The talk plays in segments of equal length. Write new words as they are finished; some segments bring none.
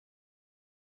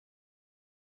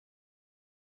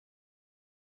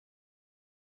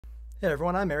Hey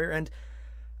everyone, I'm Airier, and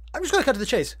I'm just going to cut to the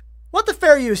chase. What the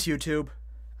fair use, YouTube?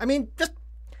 I mean, just,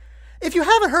 if you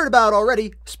haven't heard about it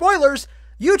already, spoilers,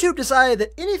 YouTube decided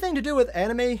that anything to do with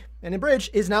anime and Abridged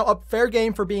is now up fair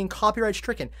game for being copyright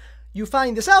stricken. You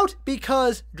find this out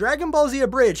because Dragon Ball Z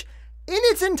Abridged, in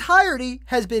its entirety,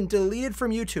 has been deleted from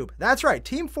YouTube. That's right,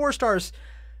 Team 4 Star's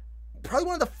probably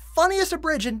one of the funniest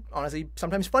Abridged, and honestly,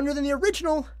 sometimes funnier than the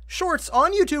original shorts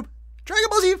on YouTube, Dragon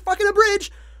Ball Z fucking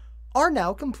Abridged, are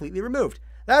now completely removed.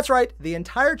 That's right, the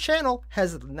entire channel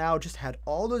has now just had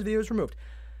all those videos removed.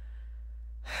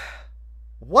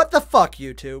 What the fuck,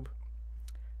 YouTube?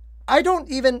 I'm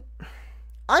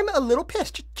a little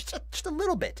pissed, just a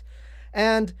little bit.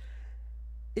 And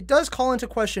it does call into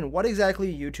question what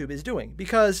exactly YouTube is doing,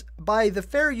 because by the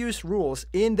fair use rules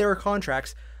in their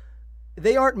contracts,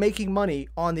 they aren't making money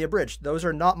on the Abridged. Those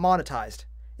are not monetized.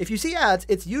 If you see ads,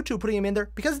 it's YouTube putting them in there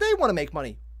because they want to make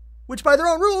money, which by their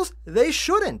own rules, they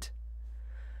shouldn't.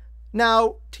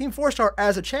 Now, Team 4 Star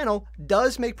as a channel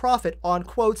does make profit on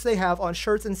quotes they have on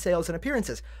shirts and sales and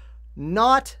appearances,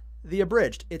 not the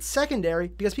Abridged. It's secondary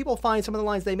because people find some of the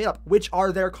lines they made up, which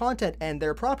are their content and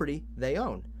their property they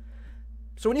own.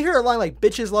 So when you hear a line like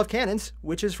 "bitches love cannons,"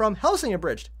 which is from Hellsing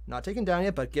Abridged, not taken down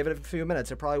yet, but give it a few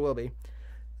minutes, it probably will be.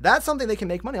 That's something they can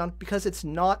make money on because it's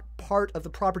not part of the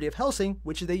property of Hellsing,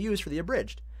 which they use for the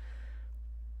Abridged.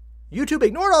 YouTube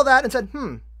ignored all that and said,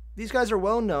 these guys are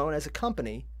well known as a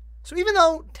company, so even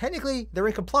though technically they're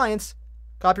in compliance,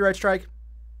 copyright strike.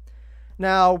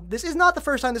 Now, this is not the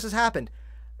first time this has happened,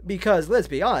 because let's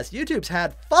be honest, YouTube's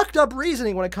had fucked up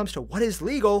reasoning when it comes to what is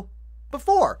legal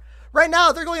before. Right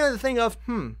now, they're going on the thing of,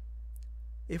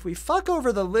 if we fuck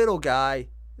over the little guy,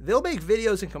 they'll make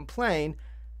videos and complain,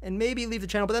 and maybe leave the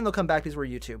channel, but then they'll come back because we're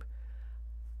YouTube.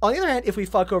 On the other hand, if we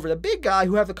fuck over the big guy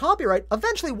who have the copyright,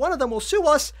 eventually one of them will sue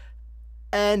us,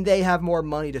 and they have more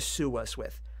money to sue us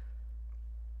with.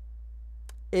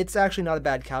 It's actually not a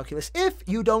bad calculus if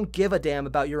you don't give a damn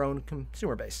about your own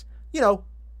consumer base. You know,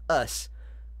 us.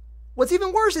 What's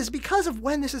even worse is because of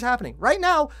when this is happening. Right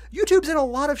now, YouTube's in a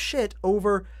lot of shit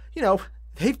over,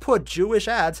 they've put Jewish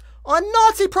ads on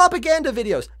Nazi propaganda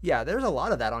videos. Yeah, there's a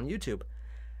lot of that on YouTube.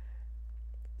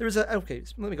 Okay,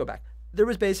 let me go back. There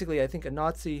was basically, I think, a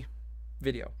Nazi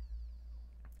video.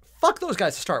 Fuck those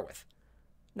guys to start with.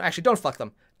 No, actually, don't fuck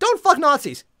them. Don't fuck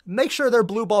Nazis. Make sure they're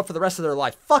blue-balled for the rest of their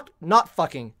life. Fuck, not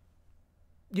fucking.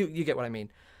 You get what I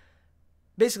mean.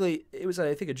 Basically, it was,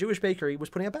 I think, a Jewish bakery was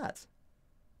putting up ads.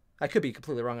 I could be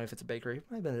completely wrong if it's a bakery. It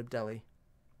might have been a deli.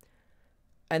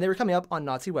 And they were coming up on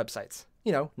Nazi websites.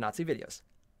 Nazi videos.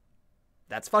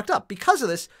 That's fucked up. Because of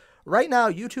this, right now,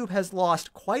 YouTube has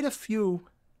lost quite a few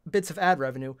bits of ad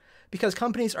revenue because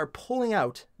companies are pulling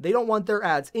out. They don't want their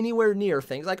ads anywhere near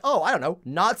things like,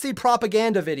 Nazi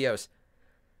propaganda videos.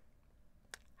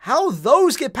 How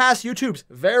those get past YouTube's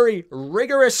very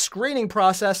rigorous screening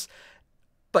process,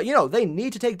 but they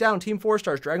need to take down Team 4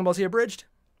 Star's Dragon Ball Z Abridged.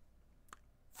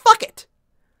 Fuck it.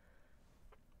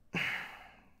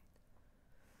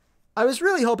 I was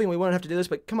really hoping we wouldn't have to do this,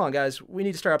 but come on guys, we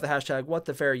need to start up the hashtag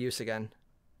 #WhatTheFairUse again.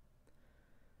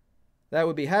 That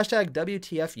would be hashtag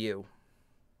WTFU.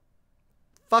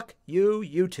 Fuck you,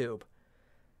 YouTube.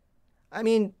 I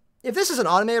mean, if this is an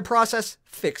automated process,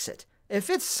 fix it. If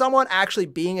it's someone actually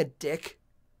being a dick,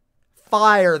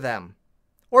 fire them.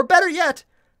 Or better yet,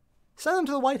 send them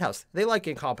to the White House. They like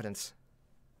incompetence.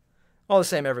 All the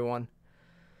same, everyone.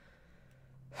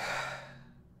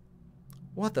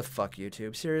 What the fuck,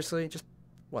 YouTube? Seriously? Just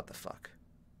what the fuck?